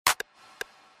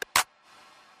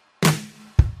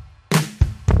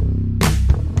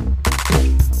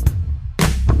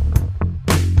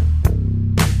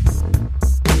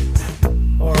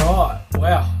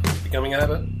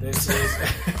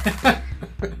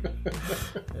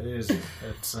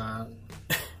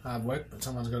It's hard work, but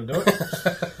someone's got to do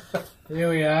it. Here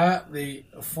we are, the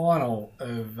final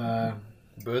of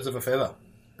Birds of a Feather.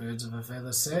 Birds of a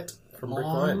Feather set. From Brick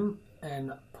Lime Lane.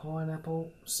 and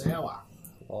pineapple sour.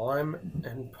 Lime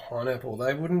and pineapple.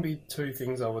 They wouldn't be two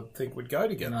things I would think would go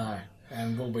together. No,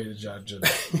 and we'll be the judge of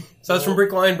So it's from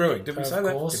Brick Lane Brewing. Did we say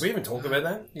that? course. Did we even talk about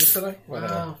that yesterday?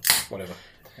 Well, Whatever.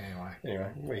 Anyway,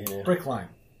 We're here now. Brick Lane.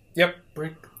 Yep.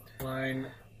 Brick Lane.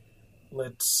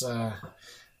 Let's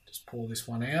just pour this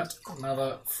one out.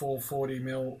 Another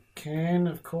 440ml can,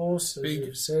 of course, as Big.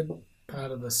 you've said,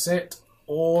 part of the set.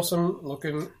 Awesome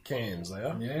looking cans they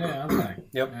are. Yeah, aren't they?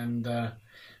 Yep. And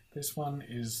this one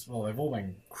is, well, they've all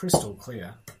been crystal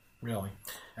clear, really.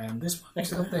 And this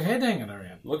one's got the head hanging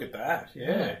around. Look at that. Yeah.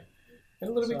 Yeah. And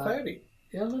a little bit So- cloudy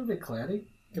Yeah, a little bit cloudy.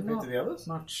 compared Not to the others.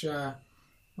 much,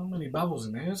 not many bubbles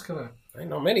in there. It's got a Ain't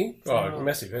not many. Fair Oh,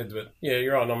 massive heads, but yeah,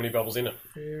 you're right. Not many bubbles in it.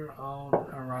 fair old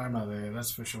aroma there,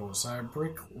 that's for sure. So,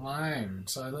 Brick Lane.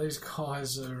 So, these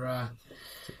guys are,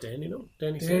 Is it Danny Knoll?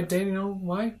 Danny yeah, South? Danny Knoll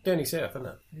way. Danny South, isn't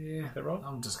it? Yeah. Is that right?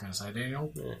 I'm just going to say Danny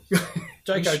Knoll. Yeah.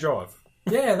 Jaco Drive.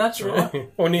 Yeah, that's right.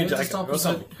 Or near Yeah, just Jaco or opposite.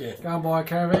 something. Yeah. Go and buy a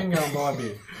caravan, go and buy a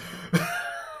beer.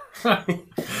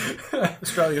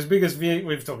 Australia's biggest vehicle.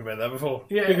 We've talked about that before.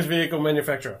 Yeah. Biggest vehicle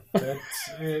manufacturer. That's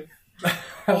it.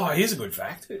 Oh, here's a good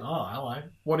fact. Oh, hello.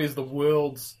 What is the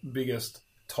world's biggest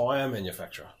tyre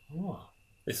manufacturer? Oh.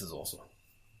 This is awesome.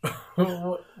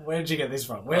 Where did you get this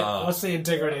from? Ah. What's the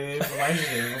integrity of the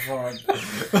information here before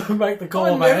I make the call I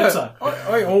on my never- answer?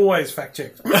 I always fact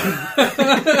check. Is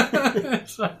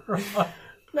that right?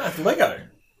 No, it's Lego.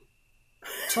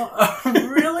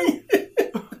 Really?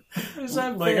 Is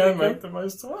that Lego fair? make the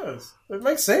most tyres. It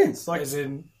makes sense. Like, As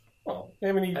in well,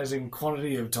 how many?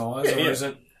 quantity of tyres, Yeah, or yeah. is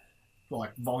it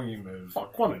like volume of? Oh,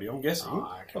 quantity, I'm guessing.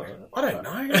 Oh, okay. I don't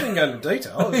know. I didn't go into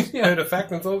detail. I just Yeah. heard a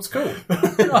fact and thought it was cool.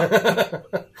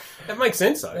 It makes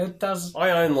sense, though. It does.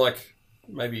 I own, like,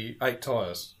 maybe 8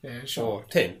 tyres. Yeah, sure. Or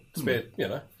 10. Spare, you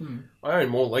know. I own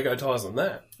more Lego tyres than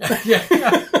that. Yeah.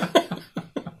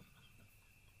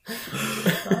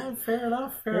 Oh, fair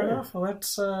enough. Fair enough. Well,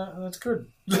 that's good.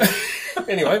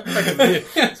 Anyway, back to the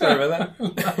beer. Sorry about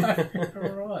that. All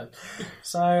right.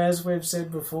 So, as we've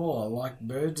said before, like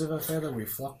birds of a feather, we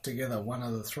flock together. One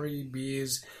of the 3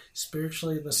 beers,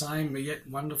 spiritually the same, but yet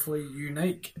wonderfully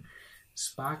unique.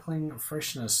 Sparkling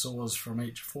freshness soars from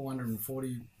each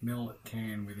 440ml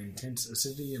can with intense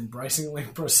acidity and bracingly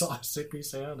precise sippy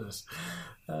sourness.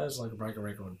 That's like a break a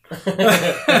record.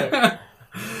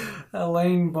 A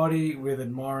lean body with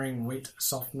admiring wheat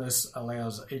softness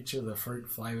allows each of the fruit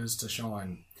flavours to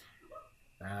shine.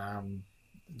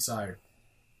 So,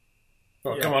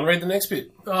 Oh, Yeah. come on, read the next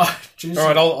bit. Juicy. All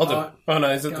right, I'll do it. Alright, Oh,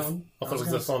 no, is it go the... on. I thought it was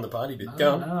the sign the party bit. No,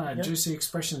 Go on. no, Yeah. Juicy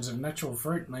expressions of natural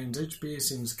fruit means each beer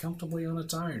sings comfortably on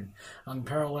its own,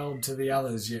 unparalleled to the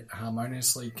others, yet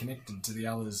harmoniously connected to the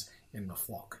others in the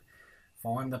flock.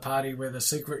 Find the party where the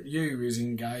secret you is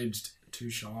engaged to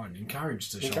shine,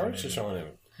 encouraged to shine. Encouraged to even. shine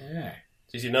even. Yeah.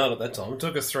 Did you know it at that time? It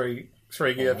took us three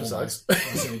gear episodes. Almost.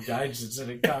 I said engaged instead of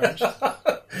encouraged.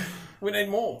 We need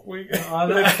more. We I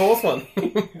know. need a 4th one.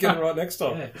 Get it right next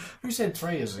time. Yeah. Who said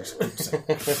 3 is a good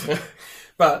set?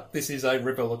 But this is a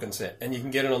ripper looking set, and you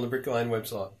can get it on the Brick Lane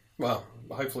website. Well,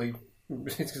 hopefully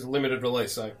it's a limited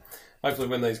release, so hopefully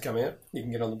when these come out, you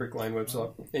can get it on the Brick Lane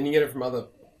website, and you get it from other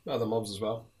mobs as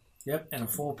well. Yep, and a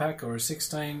 4-pack or a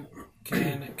 16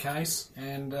 can case,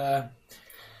 and they're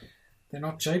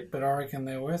not cheap, but I reckon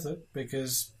they're worth it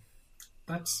because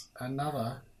that's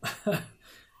another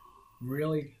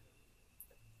really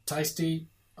tasty.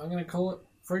 I'm going to call it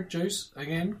fruit juice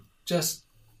again. Just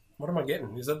What am I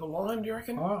getting? Is that the lime? Do you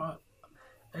reckon?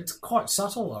 it's quite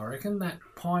subtle, I reckon, that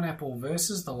pineapple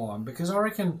versus the lime, because I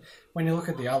reckon when you look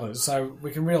at the others, so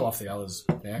we can reel off the others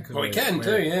now. Well, we can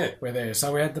too, yeah. We're there.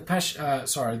 So we had the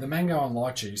the mango and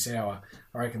lychee sour.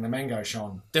 I reckon the mango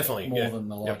shone Definitely, more yeah. than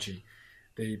the Yep. lychee.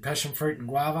 The passion fruit and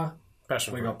guava.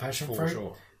 Passion We fruit, got passion for fruit.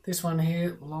 sure. This one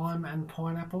here, lime and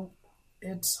pineapple.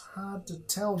 It's hard to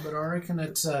tell, but I reckon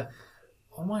it's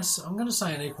almost, I'm going to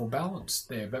say an equal balance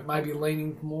there, but maybe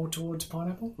leaning more towards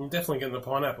pineapple. I'm definitely getting the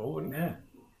pineapple. And Yeah.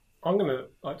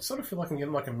 I sort of feel like I'm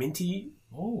getting like a minty,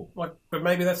 Oh. but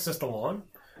maybe that's just a lime.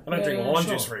 I don't Yeah, drink yeah, lime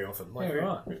sure. juice very often. Like, Yeah,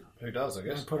 right. who does, I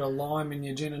guess? And put a lime in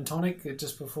your gin and tonic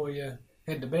just before you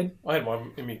head to bed. I had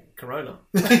one in my Corona.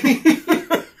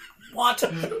 What?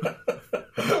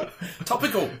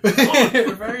 Topical.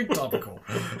 Very topical.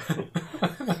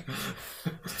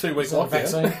 It's 2 weeks Is that a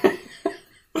lockdown.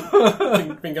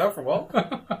 vaccine? Been going for a while.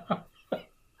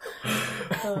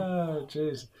 Oh,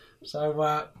 jeez.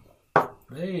 So,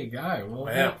 there you go. Well,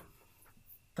 Wow.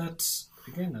 that's,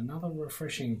 again, another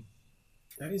refreshing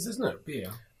That is, isn't it?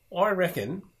 beer. I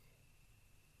reckon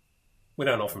we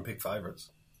don't often pick favourites,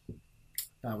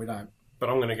 No, we don't. but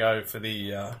I'm going to go for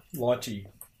the lychee.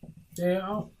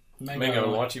 Yeah, Mango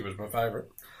and lychee was my favourite.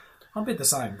 I'm a bit the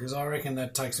same because I reckon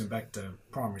that takes me back to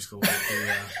primary school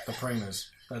with the Primas.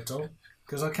 That's all.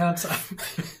 Because I can't say.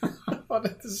 Oh,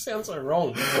 this sounds so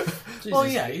wrong. Oh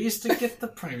yeah, you used to get the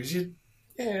Primas.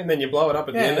 Yeah, and then you blow it up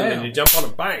at the end, and then you jump on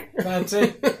and bang. That's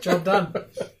it. Job done.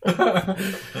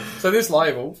 So this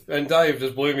label, and Dave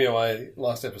just blew me away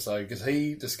last episode because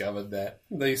he discovered that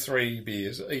these 3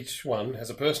 beers, each one has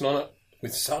a person on it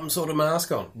with some sort of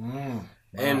mask on.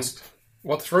 And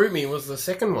what threw me was the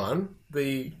second one,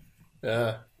 the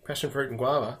passion fruit and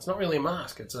guava. It's not really a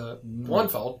mask; it's a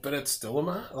blindfold, but it's still a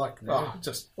mask.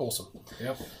 Just awesome.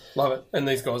 Yep. Love it. And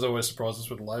these guys always surprise us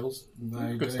with the labels.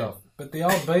 Good stuff. But the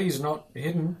old B's not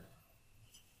hidden.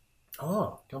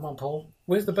 Oh, Come on, Paul.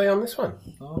 where's the B on this one?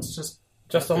 Oh, it's just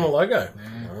On the logo.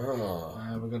 Yeah.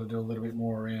 Oh. We've got to do a little bit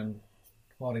more around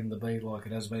hiding the B like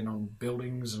it has been on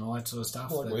buildings and all that sort of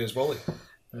stuff. Where's Wally?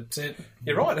 That's it.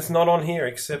 You're right, it's not on here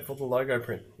except for the logo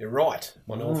print. You're right,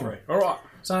 on all 3. All right.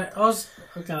 So I was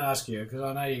going to ask you, because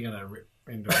I know you're going to rip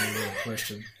into a little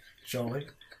question shortly.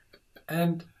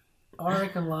 And I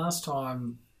reckon last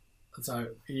time, so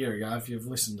a year ago, if you've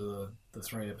listened to the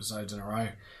 3 episodes in a row,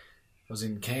 I was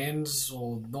in Cairns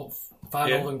or far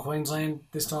northern Queensland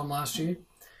this time last year.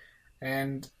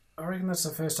 And I reckon that's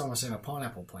the first time I've seen a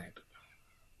pineapple plant.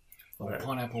 Or a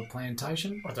pineapple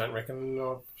plantation. I don't reckon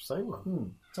I've seen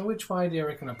one. So which way do you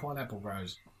reckon a pineapple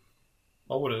grows?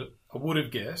 I would have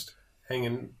guessed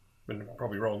hanging, and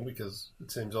probably wrong because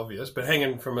it seems obvious, but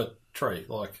hanging from a tree,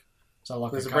 like So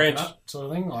like there's a a branch coconut sort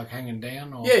of thing, like hanging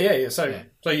down? Or... Yeah. So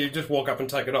you just walk up and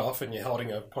take it off, and you're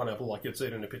holding a pineapple like you'd see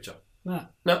it in a picture. No.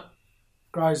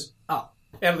 Grows up.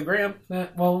 Out of the ground.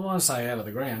 Well, when I say out of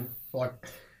the ground, like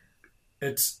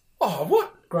it's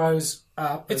What? grows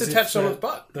up. It's as if attached on its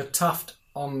butt. The tuft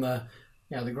on the,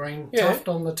 the green tuft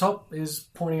on the top is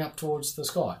pointing up towards the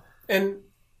sky.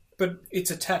 But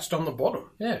it's attached on the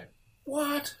bottom. Yeah.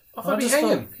 What? I thought it'd be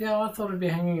hanging. I thought it'd be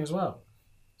hanging as well.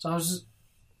 So I was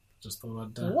just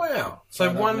thought I'd. Wow.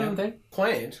 So one thing.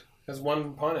 plant has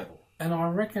one pineapple. And I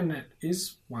reckon it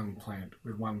is one plant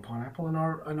with one pineapple,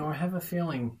 and I have a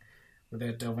feeling,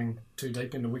 without delving too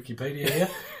deep into Wikipedia here,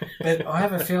 but I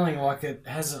have a feeling like it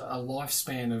has a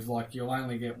lifespan of like you'll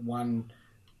only get one.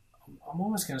 I'm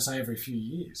almost going to say every few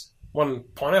years. One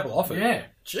pineapple off it? Yeah.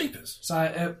 Jeepers. So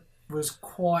it was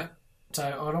quite... So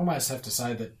I'd almost have to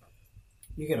say that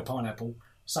you get a pineapple,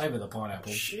 savour the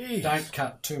pineapple. Jeez. Don't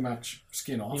cut too much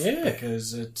skin off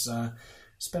because it's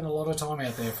spent a lot of time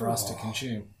out there for us to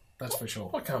consume. That's for sure.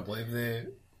 I can't believe they're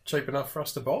cheap enough for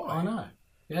us to buy. I know.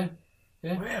 Yeah.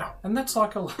 Wow. And that's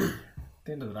like at the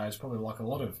end of the day, it's probably like a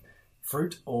lot of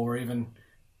fruit or even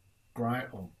grown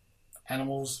or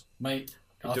animals, meat.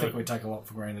 I think we take a lot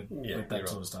for granted with that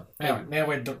sort of stuff. Anyway, now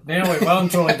we're well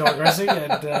and truly digressing,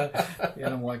 and the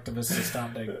animal activists are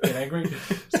starting to get angry.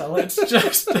 So let's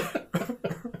just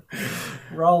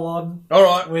roll on. All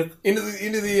right, with into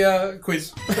the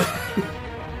quiz.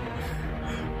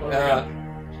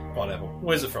 Pineapple.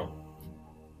 Where's it from?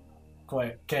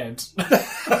 Cairns.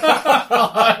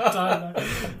 I don't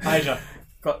know. Asia.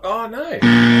 Oh no.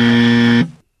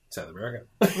 South America.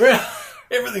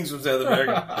 Everything's from South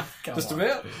America. Just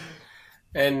about.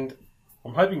 And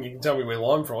I'm hoping you can tell me where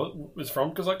lime is from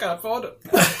because I can't find it.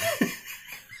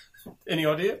 Any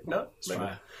idea? No?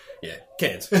 Australia. Yeah,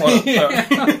 Cairns. Why not?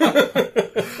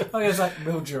 I guess like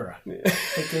Mildura.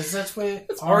 Because that's where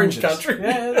it's orange country.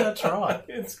 Yeah, that's right.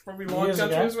 It's probably lime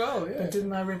country as well, yeah. But didn't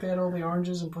they rip out all the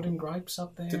oranges and put in grapes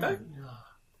up there? Did they?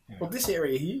 Yeah. Well, this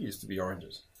area here used to be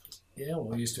oranges. Yeah, well,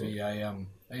 there used to be a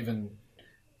even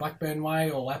Blackburn Way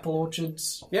or apple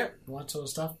orchards. Yeah. All that sort of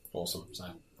stuff. Awesome. So,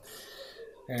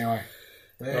 anyway,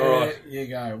 there you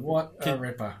go. What a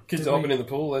ripper. Kids hopping in the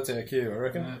pool, that's our cue, I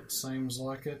reckon. That seems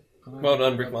like it. Well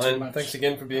done, Brick Lane. Thanks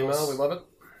again for being on. We love it.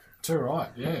 Too right,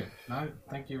 yeah. No,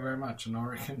 thank you very much. And I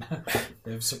reckon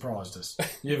they've surprised us.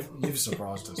 You've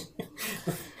surprised us.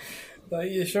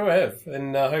 You sure have.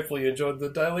 And hopefully you enjoyed the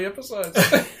daily episodes.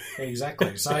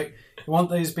 Exactly. So, you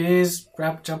want these beers,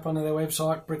 jump onto their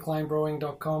website,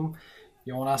 bricklanebrewing.com.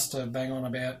 You want us to bang on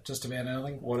about just about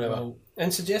anything? Whatever. Well,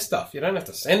 and suggest stuff. You don't have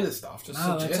to send us stuff. Just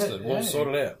suggest it. We'll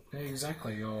sort it out.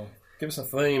 Exactly. Or give us a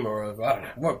theme or I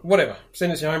don't know. Whatever.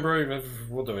 Send us your homebrew.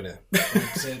 We'll do it now.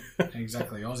 That's it.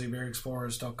 Exactly.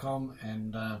 AussieBeerExplorers.com.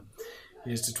 And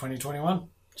here's to 2021.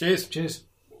 Cheers. Cheers.